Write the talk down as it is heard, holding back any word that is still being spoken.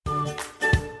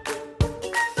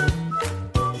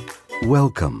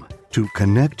Welcome to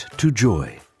Connect to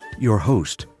Joy. Your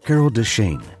host, Carol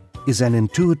Deshane, is an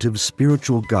intuitive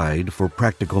spiritual guide for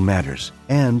practical matters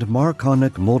and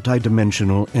Marconic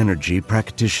multidimensional energy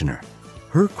practitioner.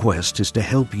 Her quest is to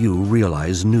help you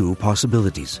realize new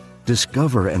possibilities,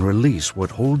 discover and release what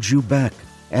holds you back,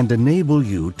 and enable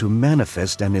you to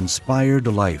manifest an inspired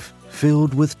life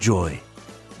filled with joy.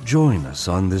 Join us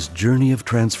on this journey of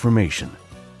transformation.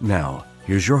 Now,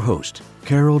 here's your host,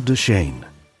 Carol Deshane.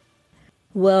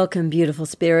 Welcome, beautiful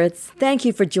spirits. Thank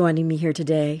you for joining me here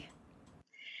today.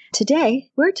 Today,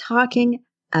 we're talking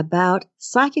about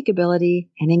psychic ability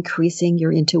and increasing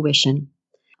your intuition.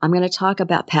 I'm going to talk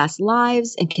about past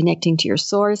lives and connecting to your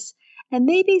source, and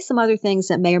maybe some other things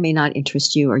that may or may not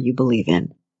interest you or you believe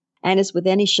in. And as with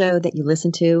any show that you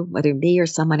listen to, whether me or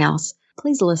someone else,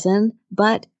 please listen,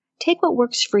 but take what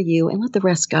works for you and let the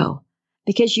rest go.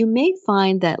 Because you may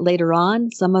find that later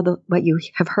on, some of what you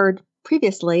have heard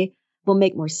previously will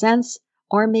make more sense,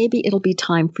 or maybe it'll be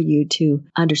time for you to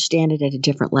understand it at a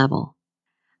different level.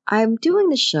 I'm doing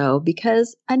this show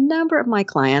because a number of my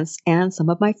clients and some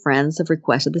of my friends have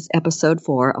requested this episode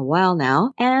for a while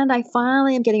now, and I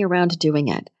finally am getting around to doing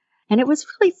it. And it was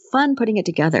really fun putting it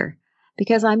together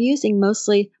because I'm using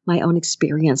mostly my own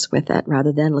experience with it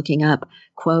rather than looking up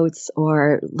quotes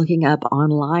or looking up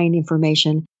online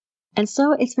information. And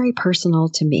so it's very personal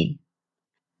to me.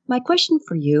 My question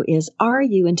for you is, are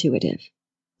you intuitive?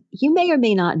 You may or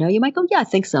may not know. You might go, yeah, I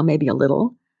think so, maybe a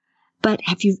little. But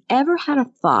have you ever had a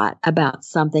thought about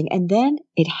something and then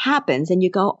it happens and you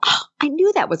go, oh, I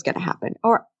knew that was going to happen.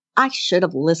 Or I should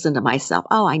have listened to myself.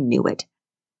 Oh, I knew it.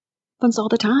 Happens all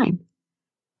the time.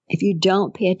 If you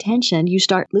don't pay attention, you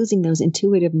start losing those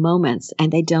intuitive moments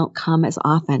and they don't come as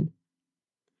often.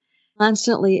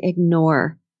 Constantly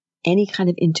ignore any kind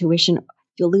of intuition.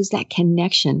 You'll lose that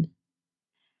connection.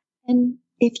 And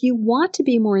if you want to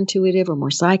be more intuitive or more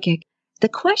psychic, the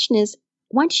question is,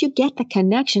 once you get the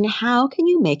connection, how can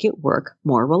you make it work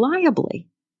more reliably?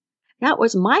 That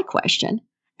was my question,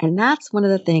 and that's one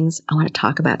of the things I want to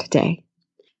talk about today.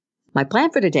 My plan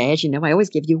for today, as you know, I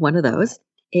always give you one of those,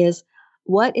 is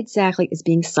what exactly is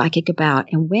being psychic about,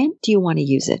 and when do you want to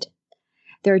use it?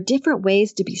 There are different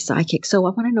ways to be psychic, so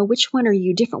I want to know which one are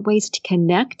you, different ways to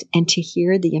connect and to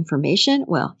hear the information.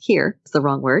 Well, hear is the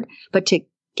wrong word, but to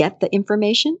get the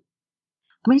information.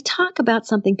 I'm going to talk about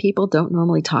something people don't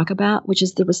normally talk about, which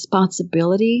is the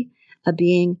responsibility of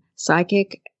being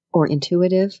psychic or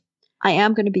intuitive. I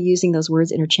am going to be using those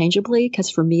words interchangeably because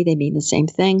for me, they mean the same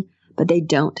thing, but they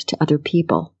don't to other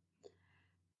people.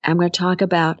 I'm going to talk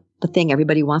about the thing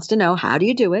everybody wants to know. How do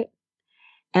you do it?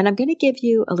 And I'm going to give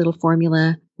you a little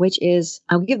formula, which is,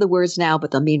 I'll give the words now,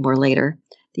 but they'll mean more later.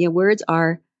 The words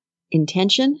are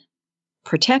intention,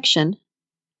 protection,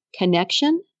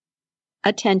 connection,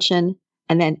 attention,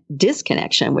 and then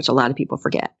disconnection, which a lot of people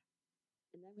forget.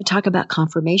 And then we talk about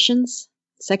confirmations,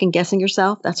 second guessing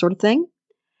yourself, that sort of thing.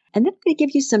 And then I'm going to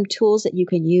give you some tools that you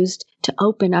can use to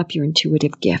open up your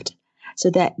intuitive gift so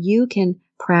that you can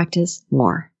practice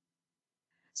more.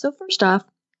 So first off,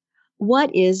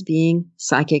 what is being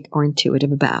psychic or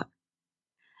intuitive about?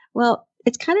 Well,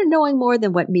 it's kind of knowing more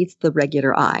than what meets the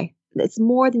regular eye. It's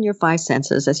more than your five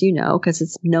senses, as you know, because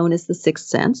it's known as the sixth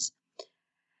sense.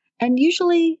 And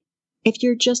usually, if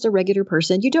you're just a regular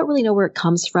person, you don't really know where it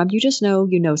comes from. You just know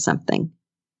you know something.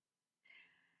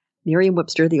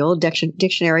 Merriam-Webster, the old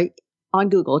dictionary on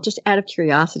Google, just out of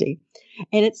curiosity.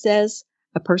 And it says,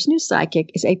 a person who's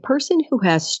psychic is a person who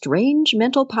has strange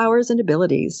mental powers and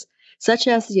abilities, such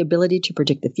as the ability to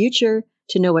predict the future,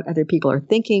 to know what other people are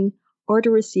thinking, or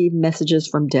to receive messages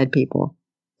from dead people.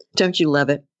 Don't you love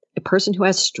it? A person who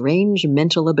has strange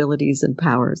mental abilities and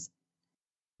powers.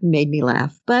 Made me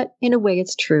laugh, but in a way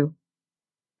it's true.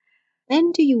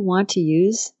 Then do you want to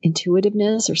use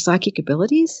intuitiveness or psychic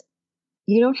abilities?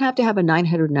 You don't have to have a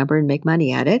 900 number and make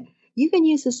money at it. You can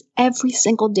use this every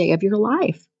single day of your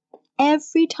life.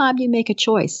 Every time you make a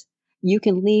choice, you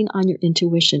can lean on your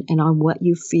intuition and on what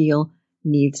you feel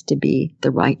needs to be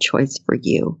the right choice for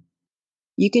you.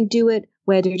 You can do it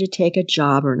whether to take a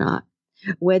job or not,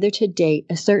 whether to date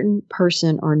a certain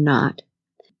person or not,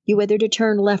 whether to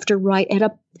turn left or right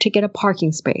to get a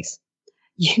parking space.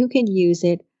 You can use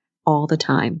it all the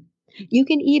time. You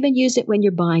can even use it when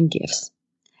you're buying gifts.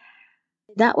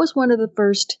 That was one of the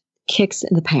first kicks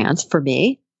in the pants for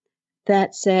me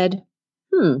that said,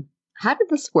 how did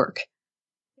this work?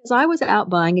 Because I was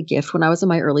out buying a gift when I was in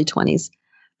my early 20s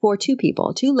for two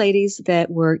people, two ladies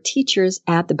that were teachers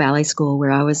at the ballet school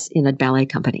where I was in a ballet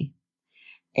company.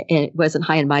 It wasn't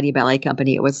High and Mighty Ballet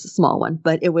Company. It was a small one,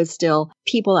 but it was still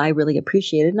people I really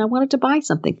appreciated and I wanted to buy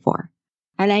something for.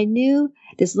 And I knew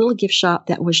this little gift shop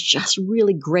that was just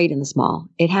really great in the mall.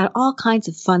 It had all kinds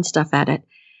of fun stuff at it.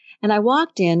 And I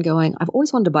walked in going, I've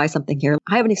always wanted to buy something here.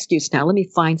 I have an excuse now. Let me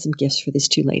find some gifts for these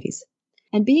two ladies.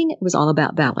 And being it was all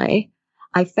about ballet,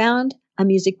 I found a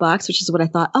music box, which is what I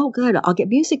thought, oh, good, I'll get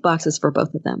music boxes for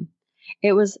both of them.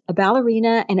 It was a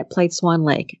ballerina and it played Swan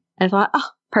Lake. And I thought, oh,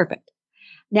 perfect.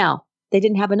 Now, they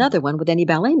didn't have another one with any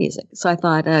ballet music. So I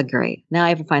thought, oh, great. Now I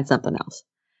have to find something else.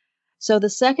 So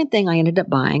the second thing I ended up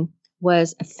buying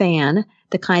was a fan,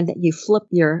 the kind that you flip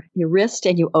your wrist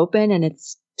and you open and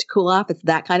it's to cool off. It's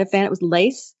that kind of fan. It was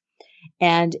lace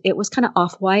and it was kind of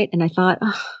off-white. And I thought,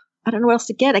 oh, I don't know what else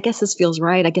to get. I guess this feels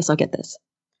right. I guess I'll get this.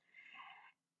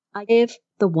 I gave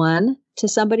the one to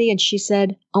somebody and she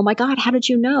said, oh my God, how did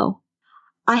you know?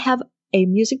 I have a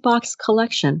music box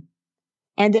collection.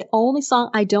 And the only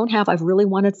song I don't have I've really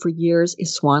wanted for years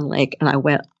is Swan Lake. And I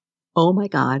went, oh my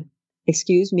God,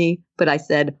 excuse me. But I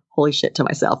said, holy shit to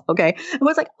myself. Okay. I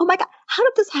was like, oh my God, how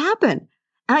did this happen?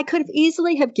 And I could have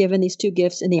easily have given these two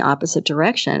gifts in the opposite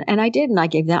direction. And I didn't. I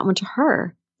gave that one to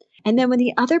her. And then when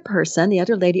the other person, the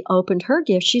other lady opened her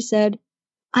gift, she said,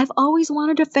 I've always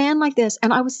wanted a fan like this.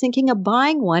 And I was thinking of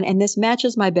buying one and this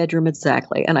matches my bedroom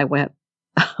exactly. And I went,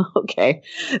 okay,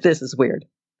 this is weird.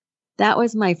 That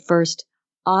was my first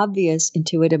obvious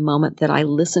intuitive moment that I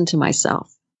listened to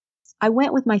myself. I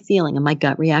went with my feeling and my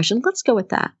gut reaction. Let's go with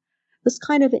that. It was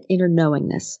kind of an inner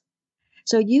knowingness.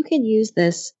 So you can use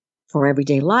this for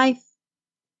everyday life.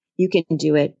 You can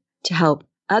do it to help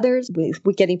others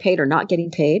with getting paid or not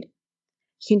getting paid.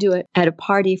 You can do it at a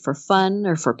party for fun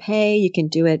or for pay. You can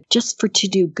do it just to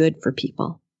do good for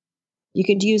people. You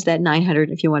can use that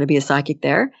 900 if you want to be a psychic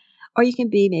there, or you can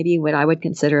be maybe what I would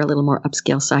consider a little more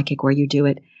upscale psychic where you do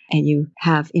it and you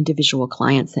have individual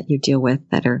clients that you deal with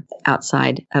that are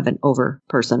outside of an over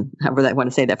person, however I want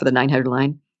to say that for the 900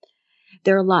 line.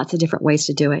 There are lots of different ways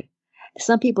to do it.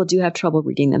 Some people do have trouble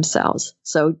reading themselves.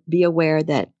 So be aware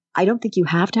that I don't think you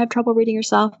have to have trouble reading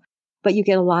yourself, but you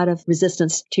get a lot of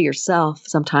resistance to yourself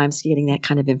sometimes getting that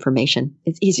kind of information.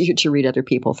 It's easier to read other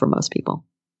people for most people.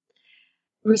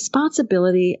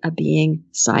 Responsibility of being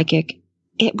psychic,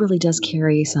 it really does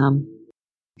carry some.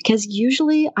 Because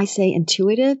usually I say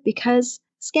intuitive because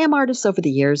scam artists over the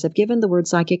years have given the word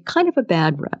psychic kind of a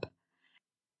bad rep.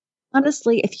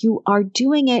 Honestly, if you are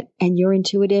doing it and you're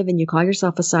intuitive and you call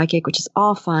yourself a psychic, which is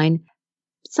all fine,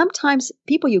 sometimes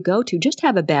people you go to just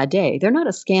have a bad day. They're not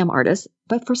a scam artist,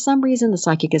 but for some reason the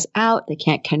psychic is out. They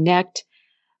can't connect.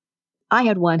 I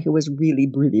had one who was really,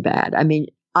 really bad. I mean,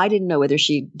 I didn't know whether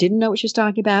she didn't know what she was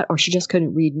talking about or she just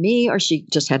couldn't read me or she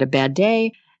just had a bad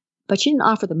day. But she didn't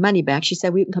offer the money back. She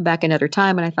said, we can come back another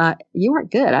time. And I thought, you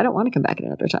weren't good. I don't want to come back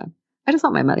another time. I just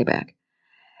want my money back.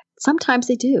 Sometimes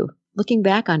they do. Looking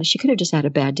back on it, she could have just had a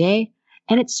bad day.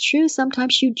 And it's true.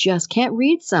 Sometimes you just can't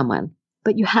read someone,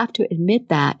 but you have to admit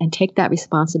that and take that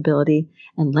responsibility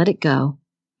and let it go.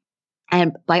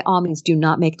 And by all means, do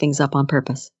not make things up on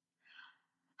purpose.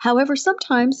 However,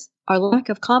 sometimes our lack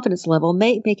of confidence level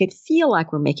may make it feel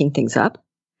like we're making things up.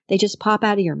 They just pop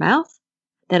out of your mouth.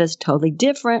 That is totally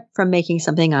different from making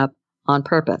something up on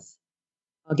purpose.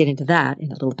 I'll get into that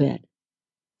in a little bit.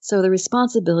 So the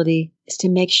responsibility is to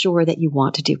make sure that you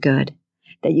want to do good,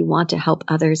 that you want to help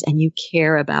others and you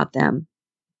care about them.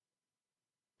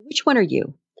 Which one are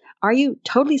you? Are you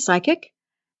totally psychic?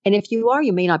 And if you are,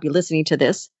 you may not be listening to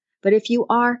this, but if you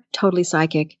are totally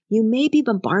psychic, you may be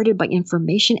bombarded by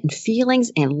information and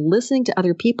feelings and listening to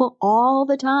other people all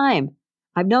the time.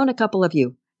 I've known a couple of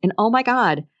you, and oh my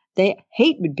God, they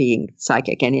hated being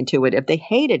psychic and intuitive. They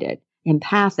hated it,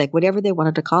 empathic, whatever they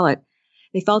wanted to call it.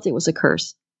 They felt it was a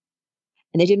curse.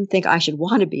 And they didn't think I should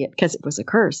want to be it because it was a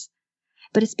curse.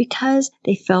 But it's because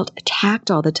they felt attacked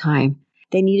all the time.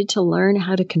 They needed to learn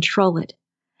how to control it.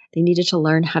 They needed to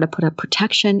learn how to put up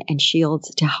protection and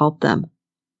shields to help them.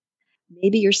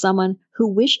 Maybe you're someone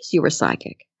who wishes you were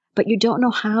psychic, but you don't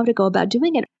know how to go about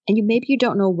doing it. And maybe you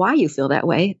don't know why you feel that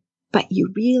way, but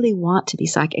you really want to be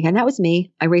psychic. And that was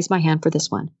me. I raised my hand for this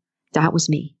one. That was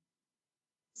me.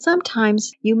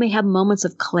 Sometimes you may have moments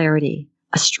of clarity,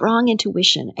 a strong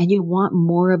intuition, and you want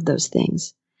more of those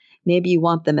things. Maybe you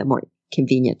want them at more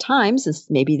convenient times, since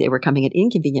maybe they were coming at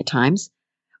inconvenient times,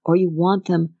 or you want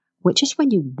them just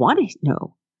when you want to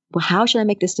know, well, how should I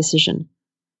make this decision?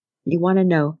 You want to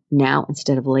know now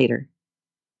instead of later.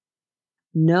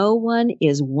 No one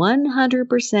is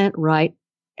 100% right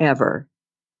ever,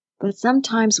 but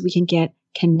sometimes we can get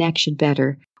connection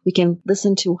better. We can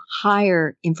listen to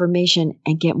higher information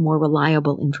and get more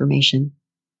reliable information.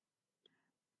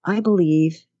 I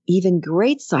believe even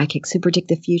great psychics who predict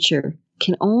the future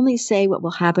can only say what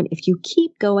will happen if you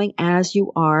keep going as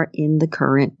you are in the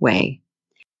current way.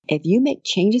 If you make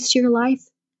changes to your life,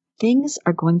 things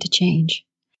are going to change.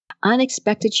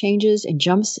 Unexpected changes and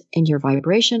jumps in your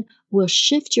vibration will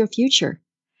shift your future.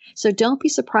 So don't be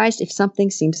surprised if something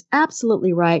seems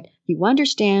absolutely right. You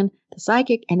understand the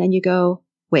psychic, and then you go,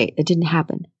 wait, it didn't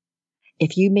happen.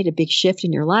 If you made a big shift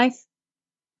in your life,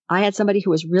 I had somebody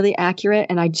who was really accurate,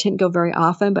 and I didn't go very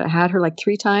often, but I had her like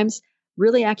 3 times,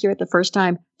 really accurate the first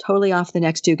time, totally off the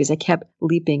next 2 because I kept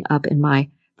leaping up in my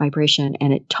vibration,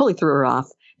 and it totally threw her off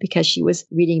because she was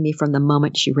reading me from the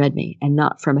moment she read me and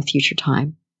not from a future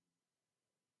time.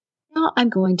 Now I'm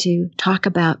going to talk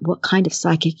about what kind of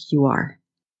psychic you are,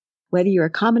 whether you're a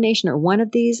combination or one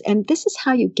of these, and this is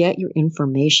how you get your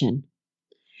information.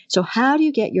 So how do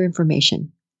you get your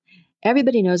information?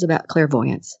 Everybody knows about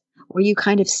clairvoyance, where you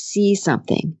kind of see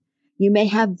something. You may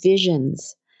have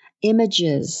visions,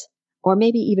 images, or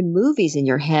maybe even movies in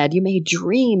your head. You may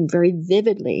dream very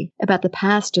vividly about the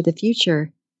past or the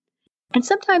future. And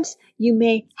sometimes you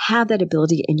may have that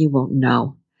ability and you won't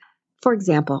know. For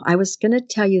example, I was going to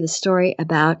tell you the story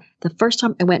about the first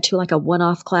time I went to like a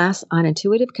one-off class on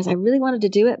intuitive because I really wanted to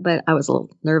do it, but I was a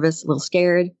little nervous, a little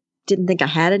scared, didn't think I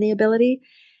had any ability.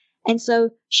 And so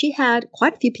she had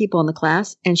quite a few people in the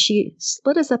class, and she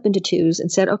split us up into 2s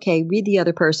and said, okay, read the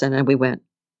other person. And we went,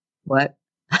 what?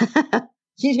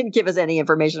 You didn't give us any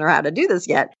information on how to do this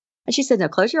yet. And she said, no,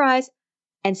 close your eyes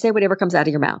and say whatever comes out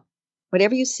of your mouth.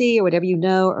 Whatever you see or whatever you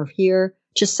know or hear,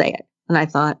 just say it. And I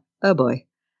thought, oh boy.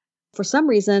 For some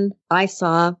reason, I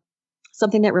saw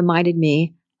something that reminded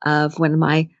me of when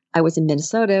I was in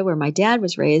Minnesota where my dad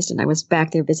was raised, and I was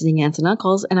back there visiting aunts and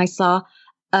uncles, and I saw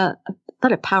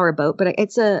not a power boat, but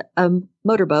it's a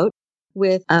motorboat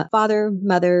with a father,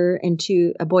 mother, and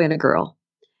a boy and a girl.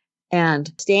 And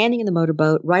standing in the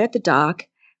motorboat right at the dock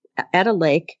at a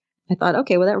lake, I thought,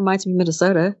 okay, well, that reminds me of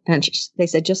Minnesota. And they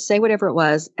said, just say whatever it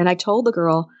was. And I told the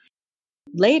girl.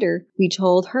 Later, we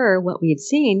told her what we had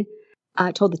seen.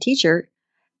 I told the teacher.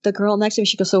 The girl next to me,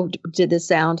 she goes, so did this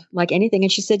sound like anything?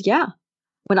 And she said, yeah.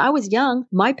 When I was young,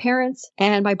 my parents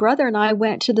and my brother and I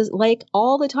went to the lake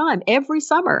all the time, every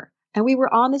summer. And we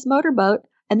were on this motorboat,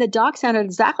 and the dock sounded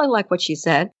exactly like what she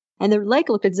said. And the lake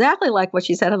looked exactly like what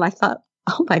she said. And I thought,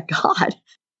 oh my God, I've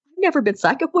never been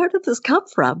psychic. Where did this come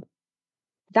from?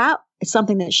 That is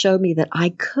something that showed me that I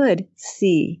could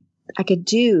see, I could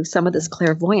do some of this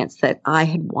clairvoyance that I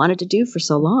had wanted to do for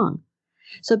so long.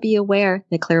 So be aware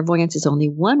that clairvoyance is only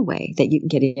one way that you can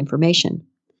get information.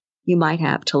 You might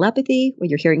have telepathy, where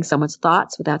you're hearing someone's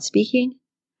thoughts without speaking.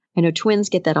 I know twins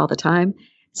get that all the time.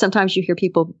 Sometimes you hear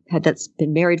people that's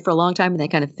been married for a long time and they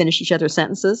kind of finish each other's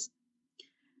sentences.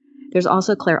 There's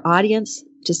also clairaudience,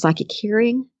 which is psychic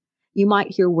hearing. You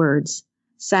might hear words,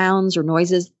 sounds, or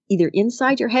noises either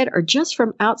inside your head or just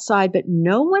from outside, but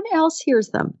no one else hears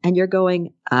them. And you're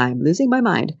going, I'm losing my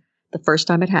mind the first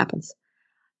time it happens.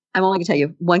 I'm only going to tell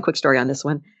you one quick story on this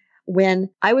one. When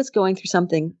I was going through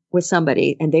something with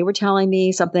somebody and they were telling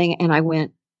me something and I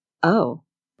went, oh,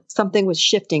 something was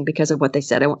shifting because of what they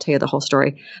said. I won't tell you the whole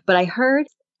story, but I heard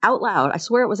out loud, I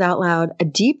swear it was out loud, a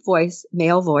deep voice,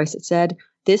 male voice. It said,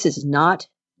 this is not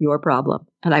your problem.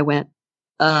 And I went,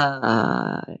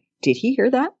 did he hear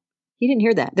that? He didn't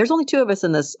hear that. There's only 2 of us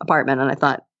in this apartment. And I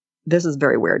thought, this is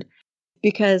very weird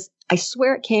because I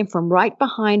swear it came from right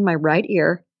behind my right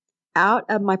ear, out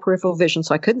of my peripheral vision.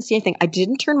 So I couldn't see anything. I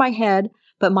didn't turn my head,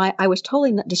 but I was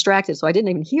totally distracted. So I didn't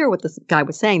even hear what this guy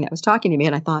was saying that was talking to me.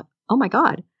 And I thought, oh my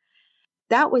God,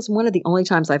 that was one of the only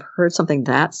times I've heard something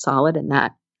that solid and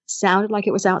that sounded like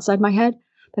it was outside my head.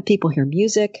 But people hear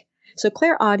music. So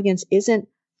clairaudience isn't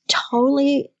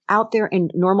totally out there and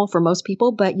normal for most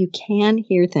people, but you can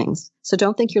hear things. So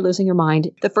don't think you're losing your mind.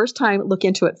 The first time, look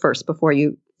into it first before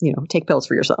you take pills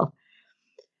for yourself.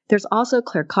 There's also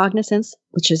claircognizance,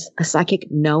 which is a psychic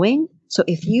knowing. So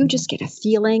if you just get a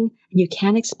feeling and you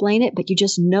can't explain it, but you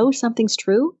just know something's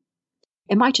true,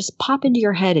 it might just pop into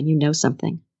your head and you know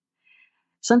something.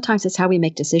 Sometimes it's how we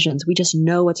make decisions. We just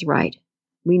know what's right.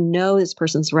 We know this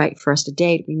person's right for us to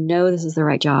date. We know this is the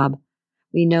right job.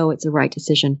 We know it's the right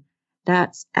decision.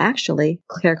 That's actually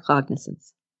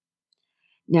claircognizance.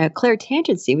 Now,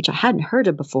 clairtangency, which I hadn't heard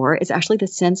of before, is actually the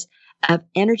sense of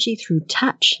energy through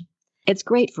touch. It's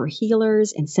great for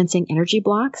healers and sensing energy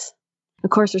blocks. Of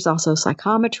course, there's also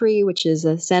psychometry, which is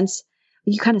a sense,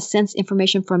 you kind of sense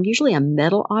information from usually a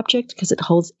metal object because it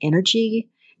holds energy.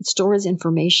 It stores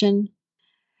information.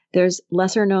 There's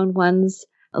lesser known ones,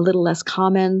 a little less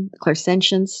common,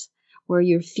 clairsentience, where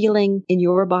you're feeling in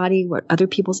your body what other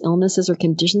people's illnesses or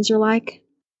conditions are like.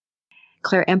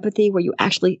 Clairempathy, where you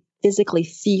actually physically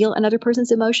feel another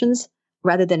person's emotions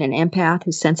rather than an empath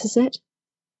who senses it.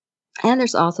 And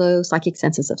there's also psychic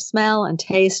senses of smell and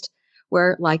taste,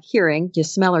 where like hearing, you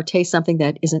smell or taste something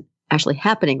that isn't actually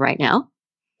happening right now.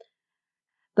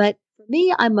 But for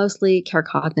me, I'm mostly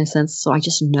claircognizance, so I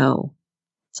just know.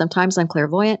 Sometimes I'm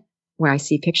clairvoyant, where I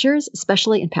see pictures,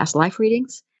 especially in past life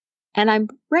readings. And I'm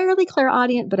rarely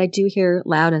clairaudient, but I do hear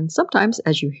loud and sometimes,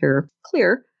 as you hear,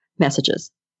 clear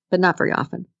messages, but not very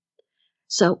often.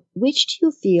 So which do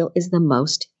you feel is the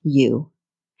most you?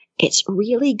 It's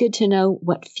really good to know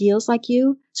what feels like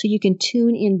you so you can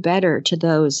tune in better to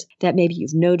those that maybe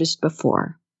you've noticed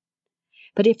before.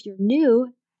 But if you're new,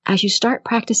 as you start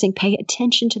practicing, pay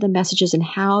attention to the messages and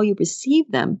how you receive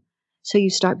them so you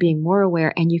start being more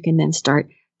aware and you can then start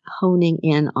honing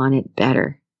in on it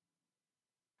better.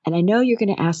 And I know you're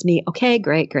going to ask me, okay,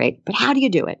 great, but how do you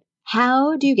do it?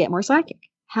 How do you get more psychic?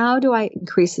 How do I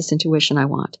increase this intuition I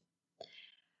want?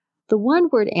 The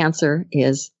one-word answer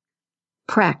is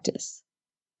practice.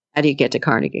 How do you get to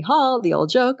Carnegie Hall? The old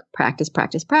joke, practice,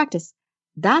 practice, practice.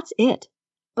 That's it.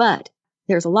 But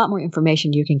there's a lot more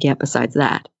information you can get besides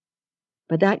that.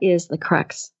 But that is the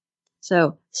crux.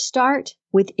 So start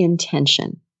with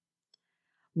intention.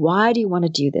 Why do you want to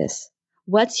do this?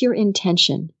 What's your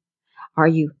intention? Are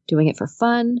you doing it for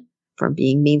fun, for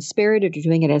being mean-spirited, or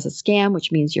doing it as a scam,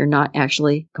 which means you're not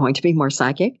actually going to be more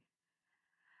psychic?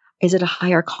 Is it a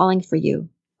higher calling for you?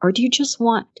 Or do you just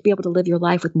want to be able to live your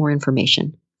life with more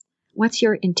information? What's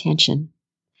your intention?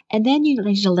 And then you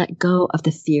need to let go of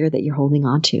the fear that you're holding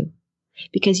on to,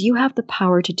 because you have the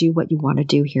power to do what you want to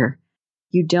do here.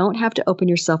 You don't have to open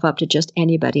yourself up to just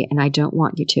anybody, and I don't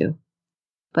want you to.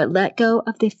 But let go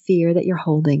of the fear that you're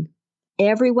holding.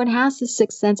 Everyone has the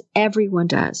sixth sense. Everyone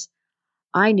does.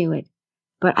 I knew it,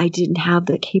 but I didn't have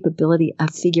the capability of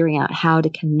figuring out how to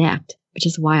connect, which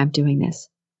is why I'm doing this.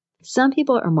 Some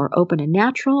people are more open and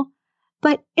natural,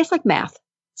 but it's like math.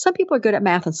 Some people are good at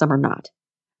math and some are not.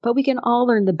 But we can all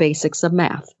learn the basics of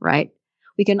math, right?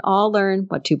 We can all learn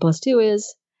what 2 plus 2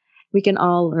 is. We can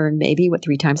all learn maybe what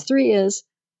 3 times 3 is.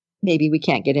 Maybe we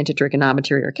can't get into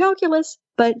trigonometry or calculus,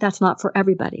 but that's not for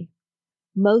everybody.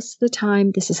 Most of the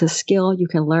time, this is a skill you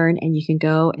can learn and you can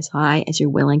go as high as you're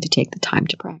willing to take the time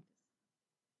to practice.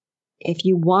 If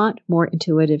you want more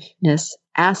intuitiveness,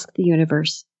 ask the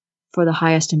universe for the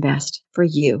highest and best for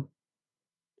you.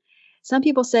 Some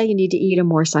people say you need to eat a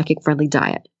more psychic-friendly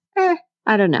diet.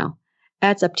 I don't know.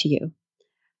 That's up to you.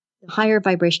 The higher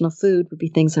vibrational food would be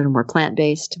things that are more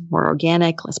plant-based, more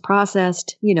organic, less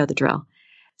processed. You know the drill.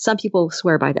 Some people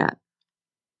swear by that.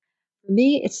 For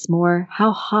me, it's more,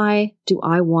 how high do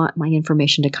I want my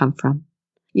information to come from?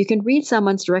 You can read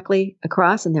someone's directly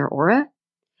across in their aura.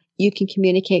 You can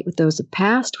communicate with those of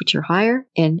past, which are higher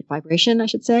in vibration, I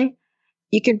should say.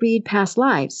 You can read past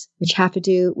lives, which have to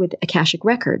do with Akashic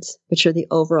records, which are the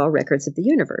overall records of the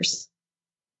universe.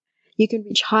 You can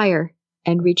reach higher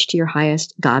and reach to your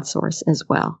highest God source as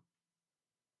well.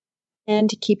 And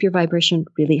to keep your vibration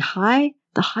really high,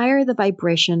 the higher the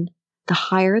vibration, the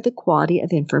higher the quality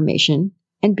of information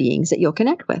and beings that you'll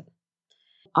connect with.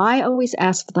 I always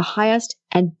ask for the highest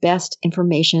and best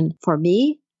information for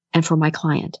me and for my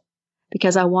client,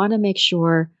 because I want to make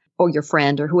sure, or your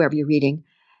friend or whoever you're reading,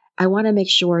 I want to make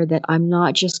sure that I'm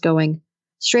not just going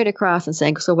straight across and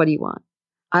saying, so what do you want?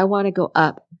 I want to go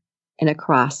up and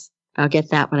across. I'll get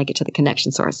that when I get to the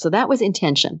connection source. So that was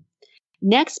intention.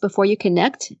 Next, before you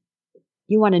connect,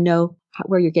 you want to know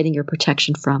where you're getting your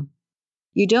protection from.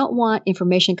 You don't want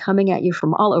information coming at you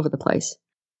from all over the place.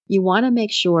 You want to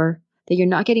make sure that you're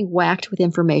not getting whacked with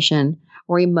information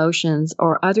or emotions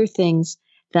or other things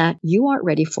that you aren't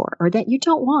ready for or that you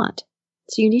don't want.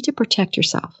 So you need to protect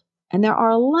yourself. And there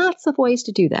are lots of ways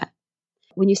to do that.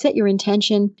 When you set your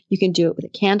intention, you can do it with a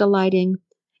candle lighting.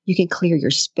 You can clear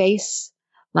your space,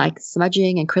 like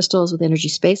smudging and crystals with energy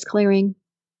space clearing.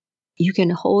 You can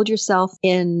hold yourself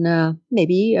in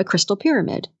maybe a crystal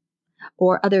pyramid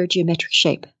or other geometric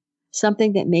shape,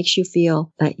 something that makes you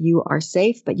feel that you are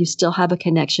safe, but you still have a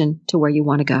connection to where you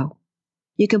want to go.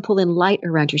 You can pull in light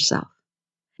around yourself.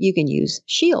 You can use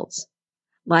shields,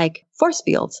 like force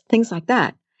fields, things like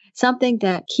that. Something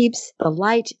that keeps the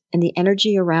light and the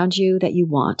energy around you that you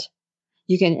want.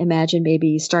 You can imagine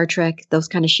maybe Star Trek, those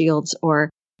kind of shields, or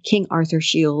King Arthur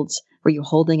shields where you're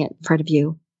holding it in front of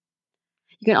you.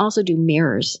 You can also do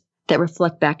mirrors that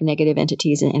reflect back negative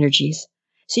entities and energies.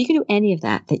 So you can do any of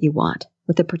that you want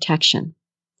with the protection.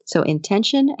 So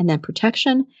intention and then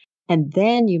protection, and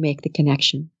then you make the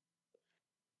connection.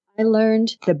 I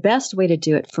learned the best way to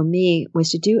do it for me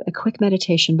was to do a quick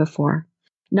meditation before.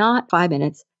 Not 5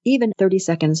 minutes, even 30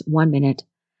 seconds, 1 minute.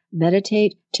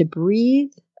 Meditate to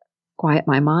breathe, quiet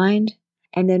my mind,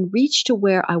 and then reach to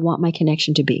where I want my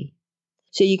connection to be.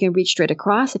 So you can reach straight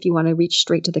across if you want to reach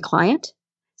straight to the client.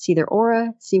 see their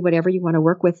aura, see whatever you want to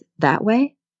work with that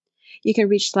way. You can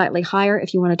reach slightly higher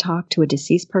if you want to talk to a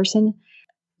deceased person.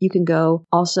 You can go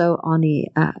also on the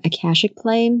Akashic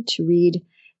plane to read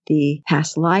the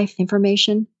past life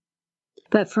information.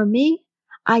 But for me,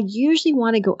 I usually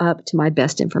want to go up to my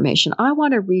best information. I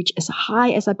want to reach as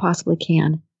high as I possibly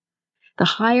can. The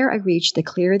higher I reach, the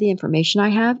clearer the information I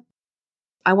have.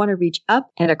 I want to reach up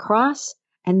and across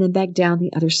and then back down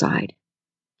the other side.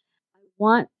 I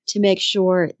want to make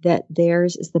sure that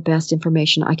theirs is the best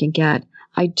information I can get.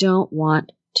 I don't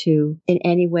want to in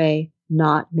any way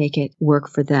not make it work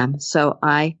for them. So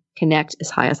I connect as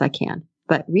high as I can,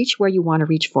 but reach where you want to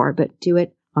reach for, but do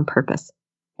it on purpose.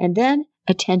 And then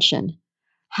attention.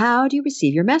 How do you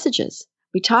receive your messages?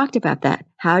 We talked about that.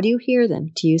 How do you hear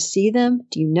them? Do you see them?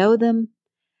 Do you know them?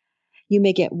 You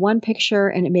may get one picture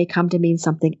and it may come to mean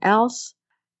something else,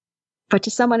 but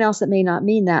to someone else it may not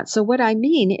mean that. So what I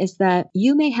mean is that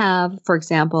you may have, for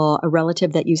example, a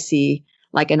relative that you see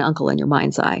like an uncle in your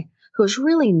mind's eye who's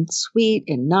really sweet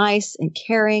and nice and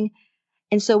caring.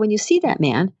 And so when you see that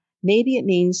man, maybe it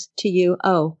means to you,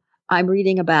 oh, I'm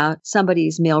reading about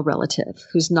somebody's male relative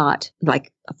who's not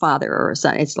like a father or a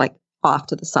son. It's like off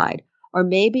to the side. Or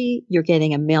maybe you're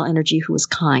getting a male energy who is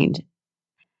kind.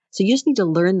 So you just need to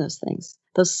learn those things.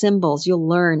 Those symbols you'll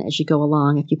learn as you go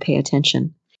along if you pay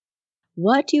attention.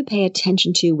 What do you pay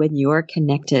attention to when you're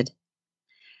connected?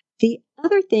 The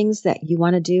other things that you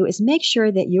want to do is make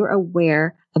sure that you're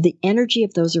aware of the energy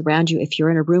of those around you if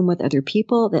you're in a room with other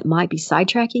people that might be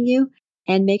sidetracking you,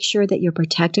 and make sure that you're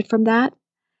protected from that.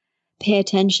 Pay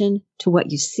attention to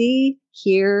what you see,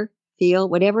 hear, feel,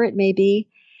 whatever it may be,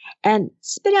 and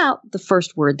spit out the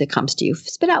first word that comes to you.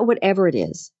 Spit out whatever it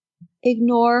is.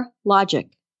 Ignore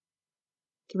logic.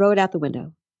 Throw it out the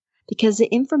window. Because the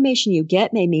information you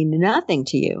get may mean nothing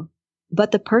to you,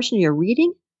 but the person you're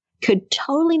reading could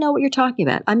totally know what you're talking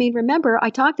about. I mean, remember, I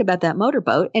talked about that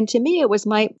motorboat, and to me, it was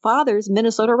my father's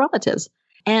Minnesota relatives.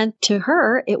 And to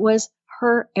her, it was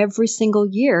her every single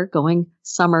year going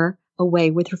summer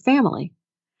away with her family.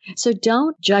 So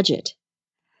don't judge it.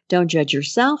 Don't judge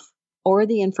yourself or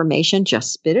the information.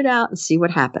 Just spit it out and see what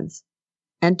happens.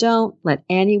 And don't let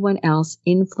anyone else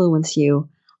influence you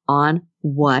on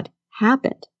what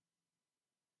happened.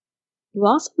 You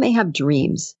also may have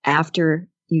dreams after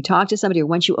you talk to somebody or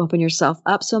once you open yourself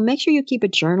up. So make sure you keep a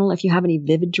journal if you have any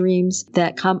vivid dreams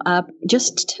that come up,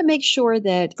 just to make sure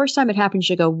that first time it happens,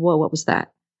 you go, whoa, what was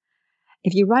that?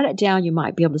 If you write it down, you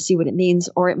might be able to see what it means,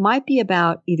 or it might be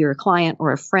about either a client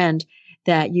or a friend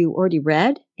that you already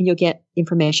read, and you'll get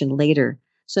information later.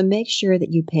 So make sure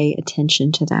that you pay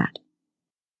attention to that.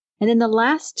 And then the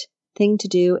last thing to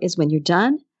do is when you're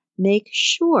done, make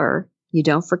sure you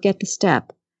don't forget the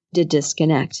step to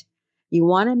disconnect. You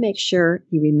want to make sure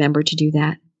you remember to do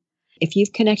that. If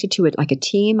you've connected to it like a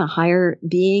team, a higher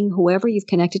being, whoever you've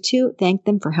connected to, thank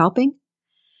them for helping.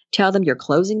 Tell them you're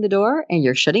closing the door and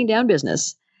you're shutting down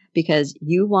business because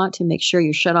you want to make sure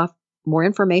you shut off more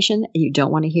information you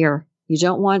don't want to hear. You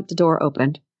don't want the door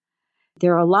opened.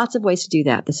 There are lots of ways to do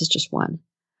that. This is just one.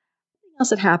 Something else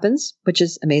that happens, which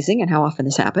is amazing, and how often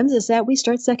this happens, is that we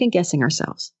start second guessing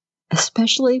ourselves,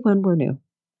 especially when we're new.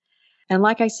 And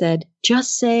like I said,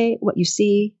 just say what you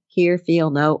see, hear, feel,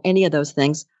 know, any of those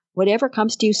things. Whatever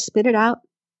comes to you, spit it out.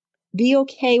 Be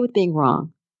okay with being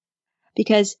wrong.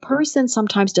 Because a person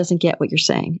sometimes doesn't get what you're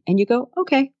saying. And you go,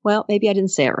 okay, well, maybe I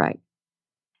didn't say it right.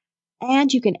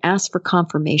 And you can ask for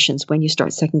confirmations when you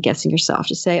start second guessing yourself.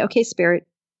 Just say, okay, Spirit,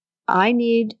 I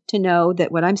need to know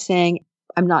that what I'm saying,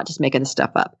 I'm not just making this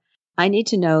stuff up. I need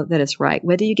to know that it's right.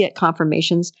 Whether you get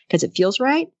confirmations because it feels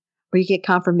right, or you get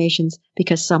confirmations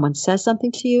because someone says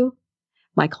something to you.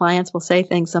 My clients will say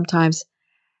things sometimes.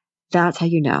 That's how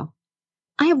you know.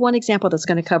 I have one example that's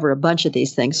going to cover a bunch of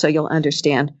these things so you'll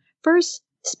understand. First,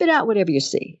 spit out whatever you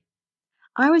see.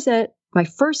 I was at my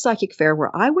first psychic fair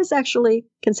where I was actually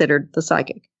considered the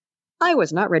psychic. I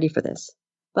was not ready for this,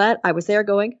 but I was there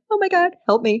going, oh my God,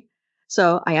 help me.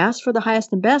 So I asked for the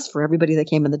highest and best for everybody that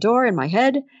came in the door in my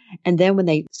head. And then when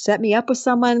they set me up with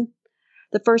someone,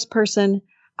 the first person,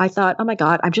 I thought, oh my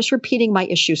God, I'm just repeating my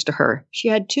issues to her. She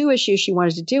had 2 issues she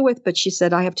wanted to deal with, but she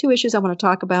said, I have 2 issues I want to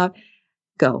talk about.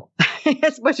 Go.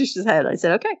 That's what she said. I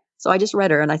said, okay. So I just read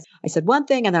her and I said one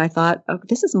thing and then I thought, oh,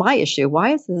 this is my issue.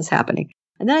 Why is this happening?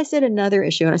 And then I said another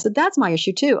issue and I said, that's my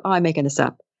issue too. Oh, I'm making this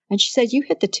up. And she said, you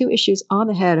hit the 2 issues on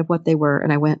the head of what they were.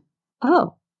 And I went,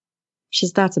 oh, she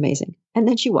says, that's amazing. And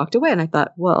then she walked away and I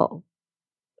thought, well,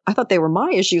 I thought they were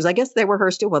my issues. I guess they were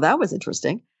hers too. Well, that was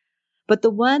interesting. But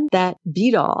the one that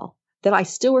beat all that I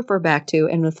still refer back to,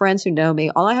 and the friends who know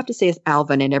me, all I have to say is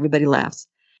Alvin and everybody laughs.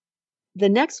 The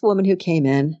next woman who came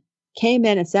in, came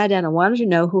in and sat down and wanted to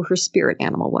know who her spirit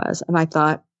animal was. And I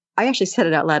thought, I actually said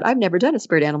it out loud. I've never done a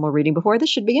spirit animal reading before. This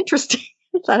should be interesting.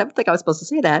 I don't think I was supposed to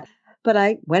say that. But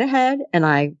I went ahead and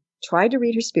I tried to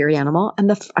read her spirit animal.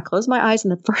 And I closed my eyes,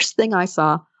 and the first thing I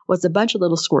saw was a bunch of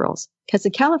little squirrels. Because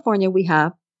in California, we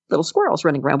have little squirrels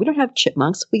running around. We don't have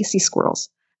chipmunks. We see squirrels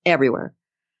everywhere.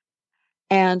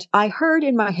 And I heard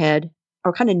in my head,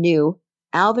 or kind of knew,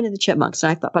 Alvin and the Chipmunks.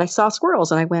 And I thought, but I saw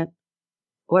squirrels, and I went,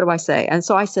 what do I say? And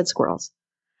so I said squirrels.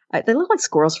 They look like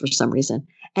squirrels for some reason.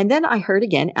 And then I heard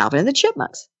again, Alvin and the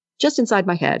Chipmunks, just inside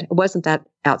my head. It wasn't that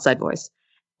outside voice.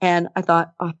 And I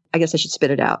thought, oh, I guess I should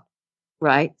spit it out,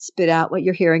 right? Spit out what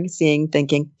you're hearing, seeing,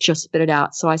 thinking, just spit it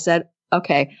out. So I said,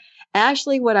 okay,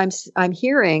 actually what I'm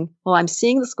hearing while I'm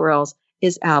seeing the squirrels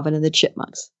is Alvin and the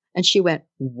Chipmunks. And she went,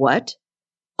 what?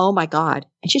 Oh my God.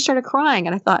 And she started crying.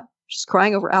 And I thought, she's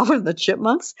crying over Alvin and the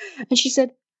Chipmunks. And she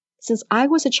said, since I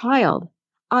was a child,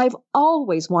 I've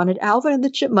always wanted Alvin and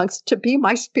the Chipmunks to be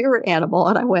my spirit animal.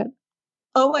 And I went,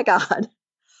 oh my God,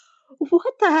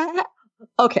 what the heck?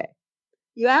 Okay.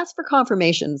 You asked for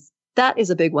confirmations. That is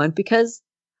a big one, because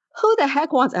who the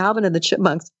heck wants Alvin and the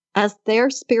Chipmunks as their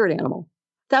spirit animal?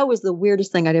 That was the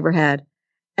weirdest thing I'd ever had.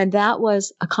 And that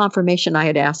was a confirmation I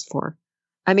had asked for.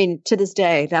 I mean, to this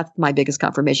day, that's my biggest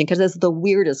confirmation, because it's the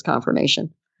weirdest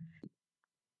confirmation.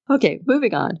 Okay,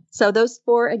 moving on. So those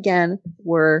 4 again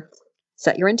were: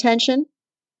 set your intention,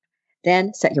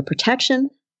 then set your protection,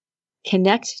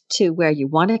 connect to where you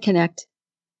want to connect,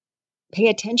 pay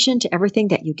attention to everything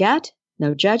that you get,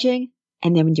 no judging,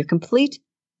 and then when you're complete,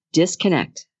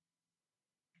 disconnect.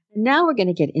 Now we're going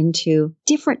to get into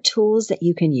different tools that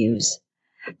you can use.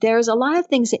 There's a lot of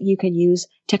things that you can use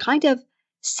to kind of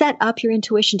set up your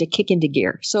intuition to kick into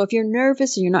gear. So if you're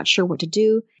nervous and you're not sure what to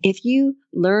do, if you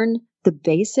learn the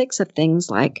basics of things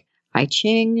like I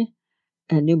Ching,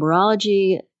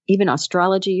 numerology, even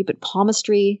astrology, but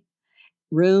palmistry,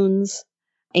 runes,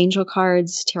 angel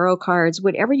cards, tarot cards,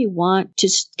 whatever you want to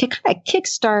kind of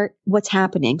kickstart what's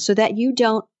happening so that you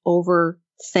don't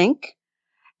overthink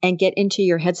and get into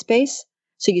your headspace.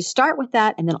 So you start with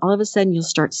that, and then all of a sudden you'll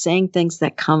start saying things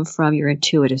that come from your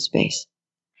intuitive space.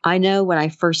 I know when I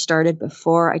first started,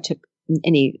 before I took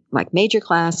any major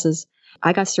classes,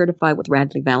 I got certified with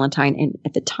Radley Valentine. And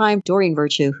at the time, Doreen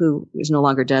Virtue, who no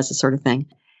longer does this sort of thing,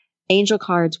 angel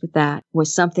cards with that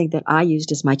was something that I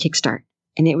used as my kickstart.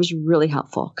 And it was really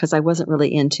helpful because I wasn't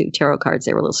really into tarot cards.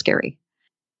 They were a little scary.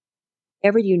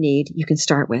 Whatever you need, you can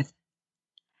start with.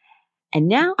 And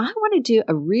now I want to do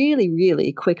a really,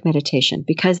 really quick meditation,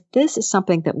 because this is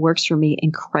something that works for me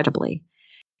incredibly.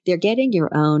 They're getting your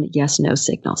own yes-no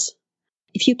signals.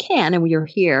 If you can, and when you're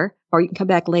here, or you can come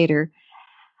back later,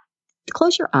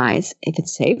 close your eyes if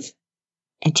it's safe,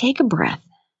 and take a breath,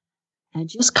 and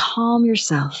just calm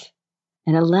yourself,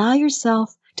 and allow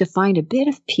yourself to find a bit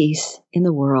of peace in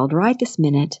the world right this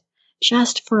minute,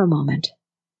 just for a moment.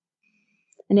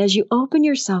 And as you open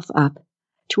yourself up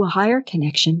to a higher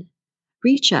connection,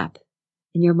 reach up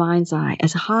in your mind's eye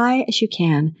as high as you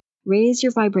can. Raise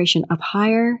your vibration up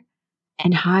higher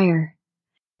and higher.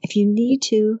 If you need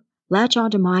to, latch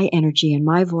onto my energy and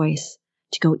my voice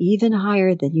to go even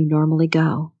higher than you normally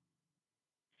go.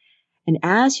 And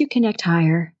as you connect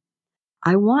higher,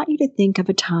 I want you to think of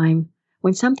a time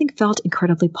when something felt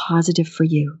incredibly positive for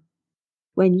you.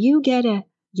 When you get a,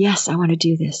 yes, I want to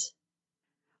do this.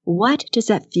 What does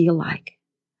that feel like?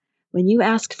 When you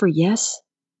ask for yes,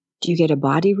 do you get a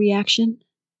body reaction?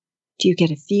 Do you get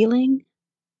a feeling?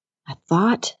 A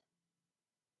thought?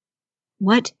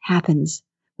 What happens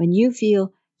when you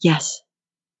feel yes?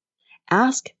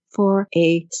 Ask for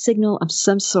a signal of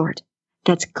some sort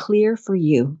that's clear for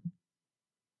you.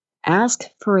 Ask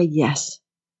for a yes.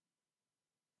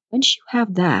 Once you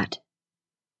have that,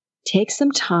 take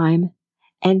some time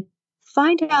and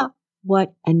find out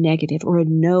what a negative or a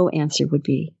no answer would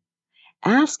be.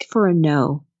 Ask for a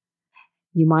no.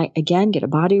 You might, again, get a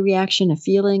body reaction, a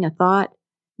feeling, a thought.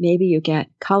 Maybe you get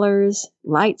colors,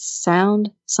 lights,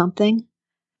 sound, something.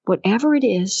 Whatever it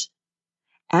is,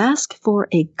 ask for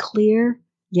a clear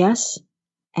yes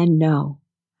and no,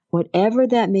 whatever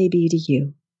that may be to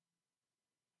you.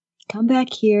 Come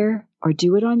back here or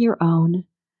do it on your own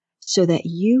so that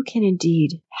you can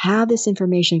indeed have this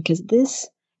information, because this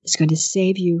is going to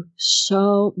save you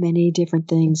so many different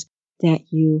things that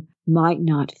you might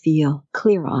not feel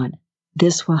clear on.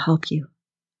 This will help you.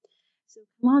 So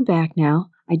come on back now.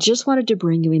 I just wanted to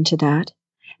bring you into that.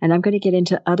 And I'm going to get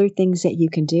into other things that you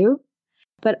can do.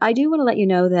 But I do want to let you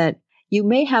know that you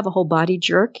may have a whole body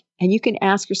jerk, and you can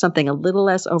ask for something a little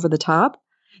less over the top,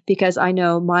 because I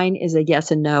know mine is a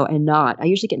yes and no and nod. I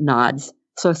usually get nods.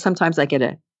 So sometimes I get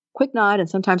a quick nod, and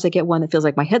sometimes I get one that feels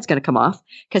like my head's going to come off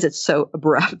because it's so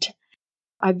abrupt.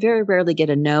 I very rarely get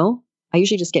a no. I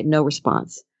usually just get no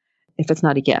response if it's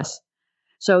not a yes.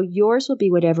 So yours will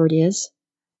be whatever it is,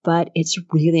 but it's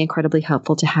really incredibly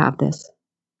helpful to have this.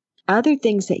 Other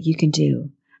things that you can do,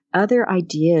 other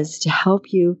ideas to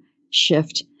help you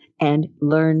shift and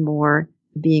learn more,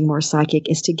 being more psychic,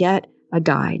 is to get a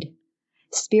guide.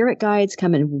 Spirit guides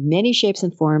come in many shapes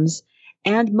and forms,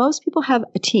 and most people have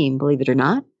a team, believe it or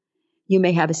not. You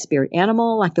may have a spirit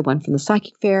animal like the one from the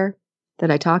psychic fair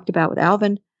that I talked about with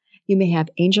Alvin. You may have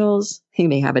angels. You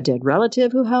may have a dead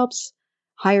relative who helps,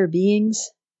 higher beings.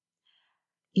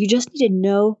 You just need to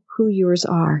know who yours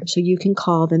are so you can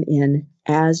call them in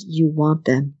as you want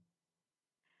them.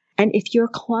 And if your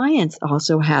clients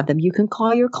also have them, you can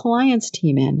call your clients'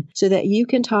 team in so that you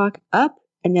can talk up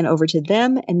and then over to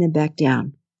them and then back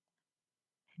down.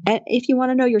 And if you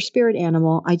want to know your spirit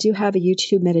animal, I do have a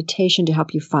YouTube meditation to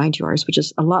help you find yours, which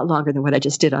is a lot longer than what I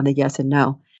just did on the yes and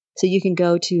no. So you can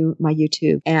go to my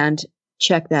YouTube and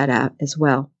check that out as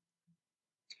well.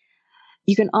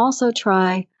 You can also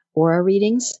try aura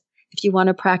readings. If you want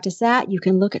to practice that, you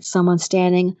can look at someone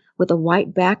standing with a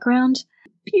white background,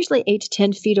 usually 8 to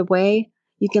 10 feet away.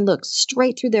 You can look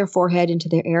straight through their forehead into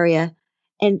their area,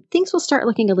 and things will start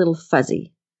looking a little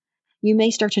fuzzy. You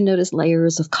may start to notice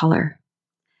layers of color.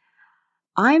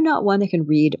 I'm not one that can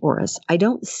read auras. I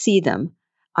don't see them.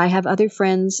 I have other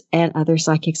friends and other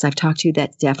psychics I've talked to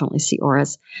that definitely see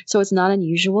auras. So it's not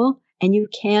unusual, and you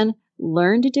can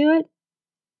learn to do it.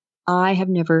 I have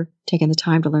never taken the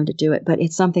time to learn to do it, but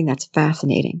it's something that's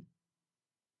fascinating.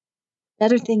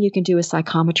 Another thing you can do is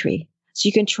psychometry. So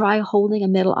you can try holding a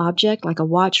metal object like a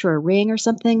watch or a ring or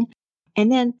something, and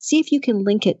then see if you can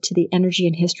link it to the energy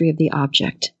and history of the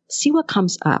object. See what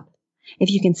comes up. If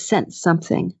you can sense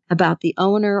something about the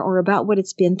owner or about what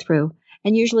it's been through.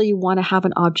 And usually you want to have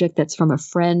an object that's from a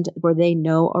friend where they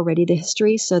know already the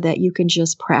history so that you can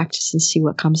just practice and see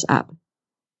what comes up.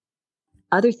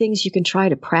 Other things you can try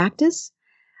to practice,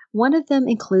 one of them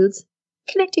includes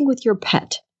connecting with your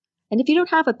pet. And if you don't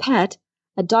have a pet,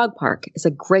 a dog park is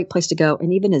a great place to go,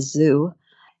 and even a zoo.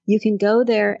 You can go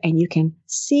there and you can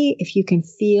see if you can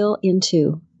feel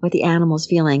into what the animal's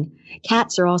feeling.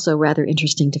 Cats are also rather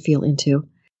interesting to feel into.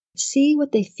 See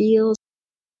what they feel.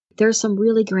 There's some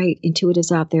really great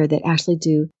intuitives out there that actually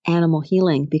do animal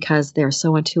healing because they're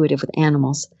so intuitive with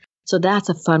animals. So that's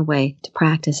a fun way to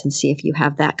practice and see if you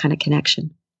have that kind of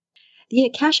connection. The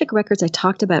Akashic records I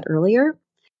talked about earlier,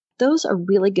 those are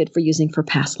really good for using for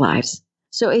past lives.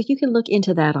 So if you can look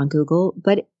into that on Google,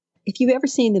 but if you've ever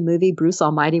seen the movie Bruce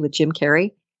Almighty with Jim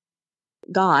Carrey,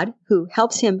 God, who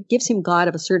helps him, gives him God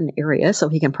of a certain area so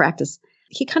he can practice,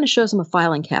 he kind of shows him a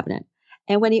filing cabinet.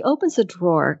 And when he opens the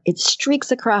drawer, it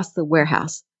streaks across the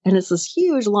warehouse. And it's this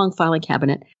huge, long filing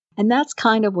cabinet. And that's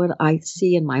kind of what I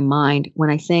see in my mind when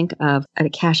I think of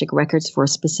Akashic records for a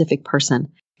specific person.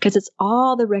 Because it's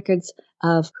all the records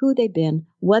of who they've been,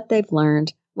 what they've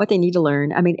learned, what they need to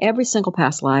learn. I mean, every single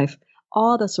past life,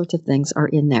 all those sorts of things are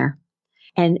in there.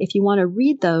 And if you want to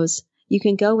read those, you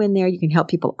can go in there. You can help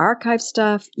people archive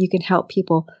stuff. You can help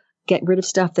people get rid of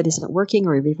stuff that isn't working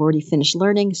or you've already finished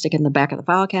learning, stick it in the back of the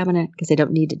file cabinet because they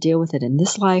don't need to deal with it in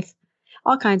this life.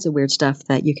 All kinds of weird stuff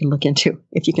that you can look into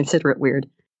if you consider it weird.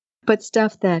 But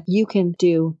stuff that you can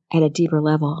do at a deeper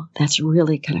level, that's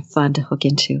really kind of fun to hook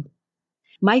into.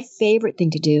 My favorite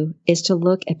thing to do is to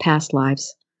look at past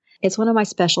lives. It's one of my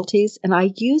specialties, and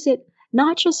I use it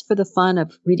not just for the fun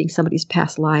of reading somebody's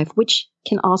past life, which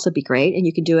can also be great, and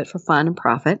you can do it for fun and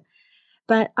profit,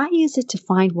 but I use it to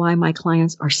find why my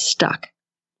clients are stuck.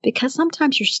 Because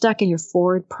sometimes you're stuck in your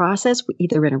forward process,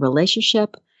 either in a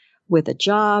relationship, with a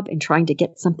job, and trying to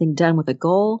get something done with a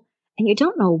goal, and you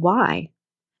don't know why.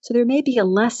 So there may be a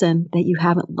lesson that you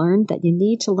haven't learned that you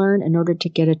need to learn in order to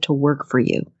get it to work for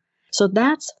you. So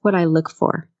that's what I look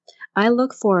for. I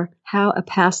look for how a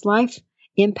past life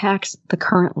impacts the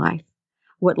current life.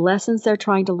 What lessons they're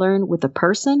trying to learn with the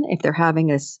person, if they're having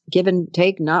this give and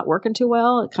take not working too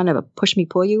well, kind of a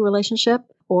push-me-pull-you relationship,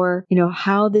 or,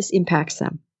 how this impacts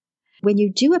them. When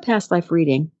you do a past life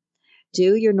reading,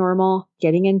 do your normal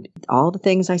getting in all the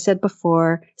things I said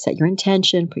before, set your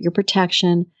intention, put your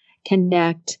protection,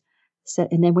 connect,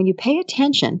 and then when you pay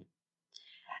attention,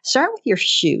 start with your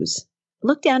shoes.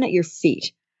 Look down at your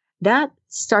feet. That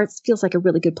feels like a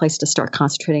really good place to start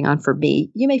concentrating on for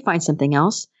me. You may find something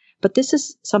else, but this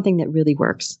is something that really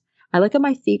works. I look at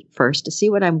my feet first to see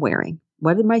what I'm wearing.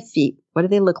 What are my feet? What do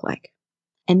they look like?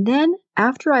 And then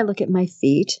after I look at my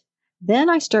feet, then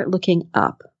I start looking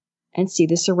up and see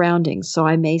the surroundings. So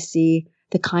I may see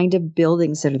the kind of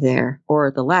buildings that are there,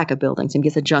 or the lack of buildings. Maybe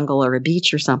it's a jungle or a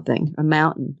beach or something, a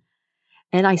mountain.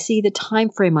 And I see the time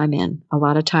frame I'm in. A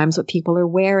lot of times what people are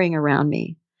wearing around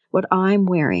me, what I'm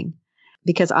wearing,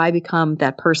 because I become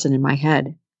that person in my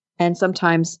head. And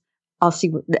sometimes I'll see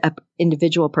the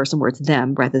individual person where it's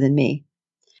them rather than me.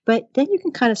 But then you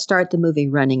can kind of start the movie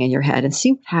running in your head and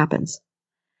see what happens.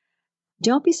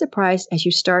 Don't be surprised as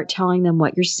you start telling them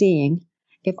what you're seeing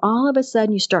if all of a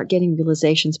sudden you start getting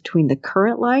realizations between the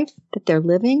current life that they're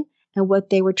living and what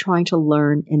they were trying to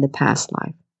learn in the past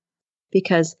life.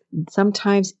 Because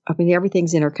sometimes,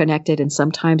 everything's interconnected, and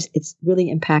sometimes it's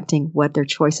really impacting what their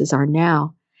choices are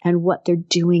now and what they're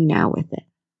doing now with it.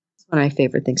 It's one of my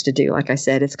favorite things to do. Like I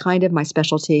said, it's kind of my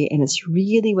specialty, and it's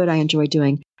really what I enjoy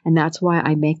doing. And that's why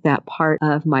I make that part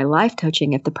of my life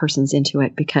coaching if the person's into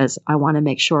it, because I want to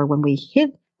make sure when we hit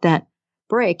that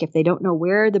break, if they don't know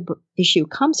where the issue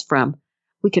comes from,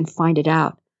 we can find it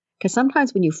out. Because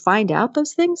sometimes when you find out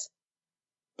those things,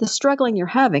 the struggling you're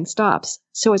having stops.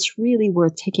 So it's really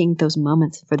worth taking those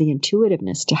moments for the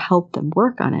intuitiveness to help them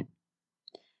work on it.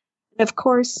 And of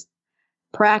course,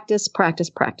 practice,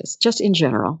 just in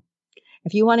general.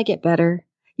 If you want to get better,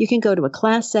 you can go to a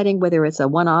class setting, whether it's a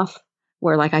one-off,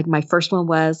 where my first one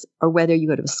was, or whether you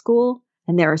go to a school.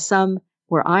 And there are some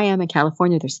where I am in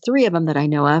California. There's 3 of them that I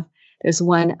know of. There's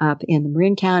one up in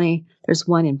Marin County. There's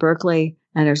one in Berkeley.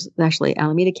 And there's actually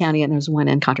Alameda County. And there's one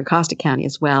in Contra Costa County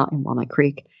as well, in Walnut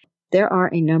Creek. There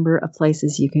are a number of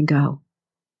places you can go.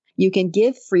 You can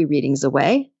give free readings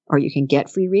away, or you can get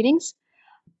free readings.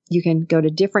 You can go to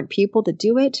different people that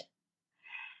do it.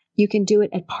 You can do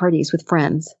it at parties with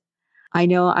friends. I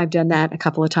know I've done that a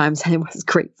couple of times, and it was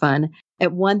great fun.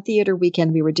 At one theater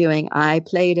weekend we were doing, I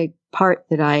played a part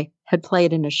that I had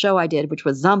played in a show I did, which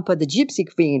was Zampa the Gypsy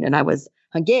Queen, and I was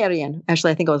Hungarian.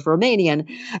 Actually, I think I was Romanian,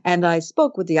 and I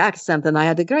spoke with the accent, and I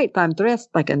had a great time dressed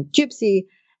like a gypsy,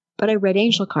 but I read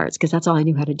angel cards because that's all I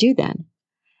knew how to do then.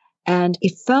 And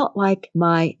it felt like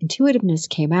my intuitiveness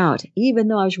came out, even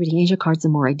though I was reading angel cards the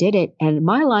more I did it. And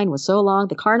my line was so long,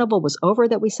 the carnival was over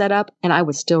that we set up, and I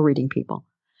was still reading people.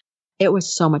 It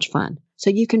was so much fun. So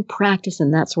you can practice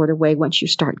in that sort of way once you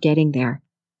start getting there.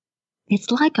 It's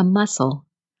like a muscle.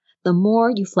 The more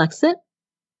you flex it,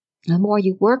 the more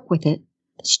you work with it,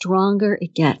 the stronger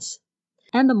it gets.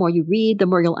 And the more you read, the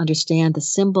more you'll understand the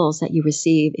symbols that you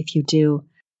receive if you do.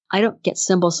 I don't get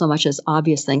symbols so much as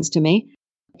obvious things to me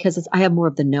because I have more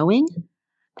of the knowing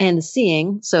and the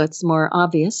seeing, so it's more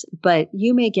obvious. But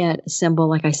you may get a symbol,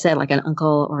 like I said, like an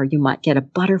uncle, or you might get a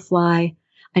butterfly.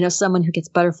 I know someone who gets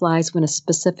butterflies when a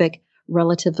specific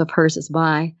relative of hers is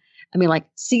by.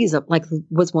 Sees it,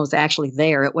 was actually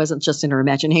there. It wasn't just in her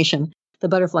imagination. The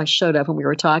butterfly showed up when we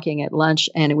were talking at lunch,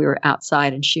 and we were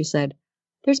outside, and she said,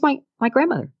 "There's my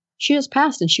grandmother. She just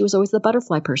passed, and she was always the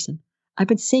butterfly person. I've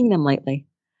been seeing them lately."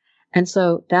 And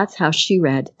so that's how she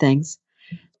read things.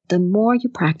 The more you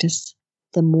practice,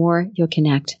 the more you'll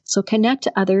connect. So connect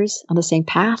to others on the same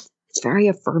path. It's very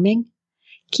affirming.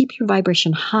 Keep your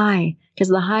vibration high, because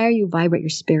the higher you vibrate your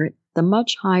spirit, the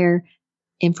much higher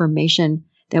information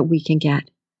that we can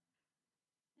get.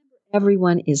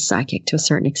 Everyone is psychic to a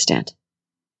certain extent.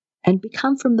 And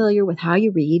become familiar with how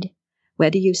you read,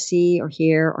 whether you see or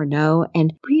hear or know,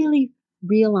 and really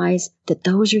realize that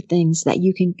those are things that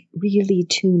you can really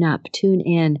tune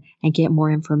in, and get more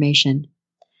information.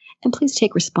 And please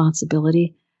take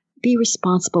responsibility. Be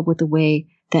responsible with the way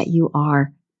that you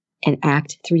are and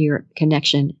act through your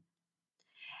connection.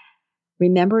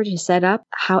 Remember to set up,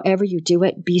 however you do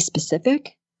it, be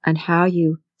specific on how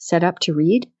you set up to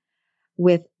read.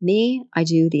 With me, I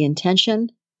do the intention,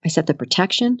 I set the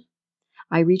protection,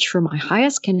 I reach for my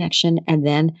highest connection, and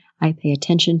then I pay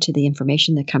attention to the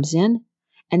information that comes in,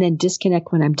 and then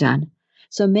disconnect when I'm done.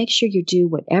 So make sure you do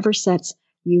whatever sets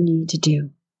you need to do.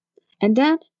 And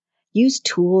then use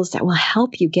tools that will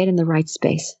help you get in the right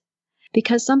space.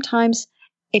 Because sometimes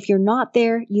if you're not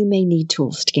there, you may need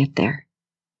tools to get there.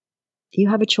 If you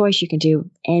have a choice, you can do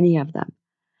any of them.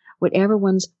 Whatever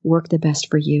ones work the best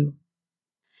for you.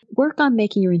 Work on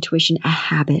making your intuition a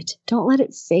habit. Don't let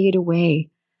it fade away.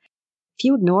 If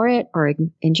you ignore it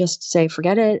and just say,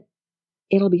 forget it,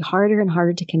 it'll be harder and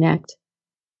harder to connect.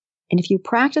 And if you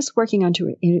practice working on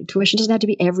intuition, it doesn't have to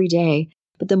be every day,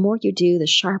 but the more you do, the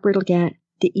sharper it'll get,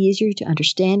 the easier to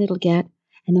understand it'll get,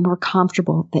 and the more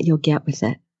comfortable that you'll get with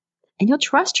it. And you'll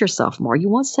trust yourself more. You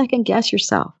won't second guess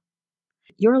yourself.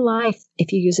 Your life,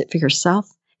 if you use it for yourself,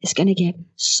 is going to get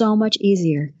so much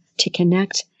easier to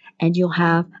connect, and you'll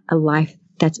have a life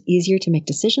that's easier to make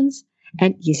decisions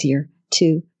and easier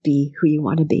to be who you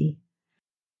want to be.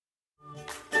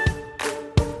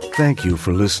 Thank you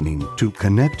for listening to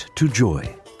Connect to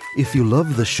Joy. If you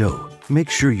love the show, make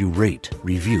sure you rate,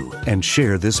 review, and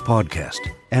share this podcast.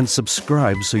 And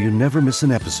subscribe so you never miss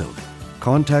an episode.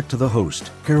 Contact the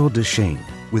host, Carol Deshane,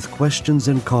 with questions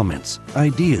and comments,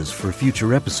 ideas for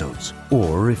future episodes,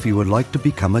 or if you would like to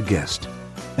become a guest.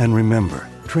 And remember,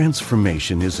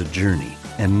 transformation is a journey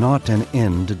and not an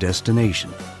end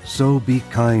destination. So be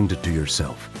kind to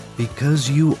yourself, because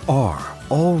you are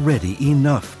already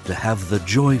enough to have the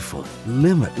joyful,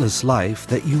 limitless life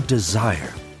that you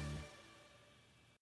desire.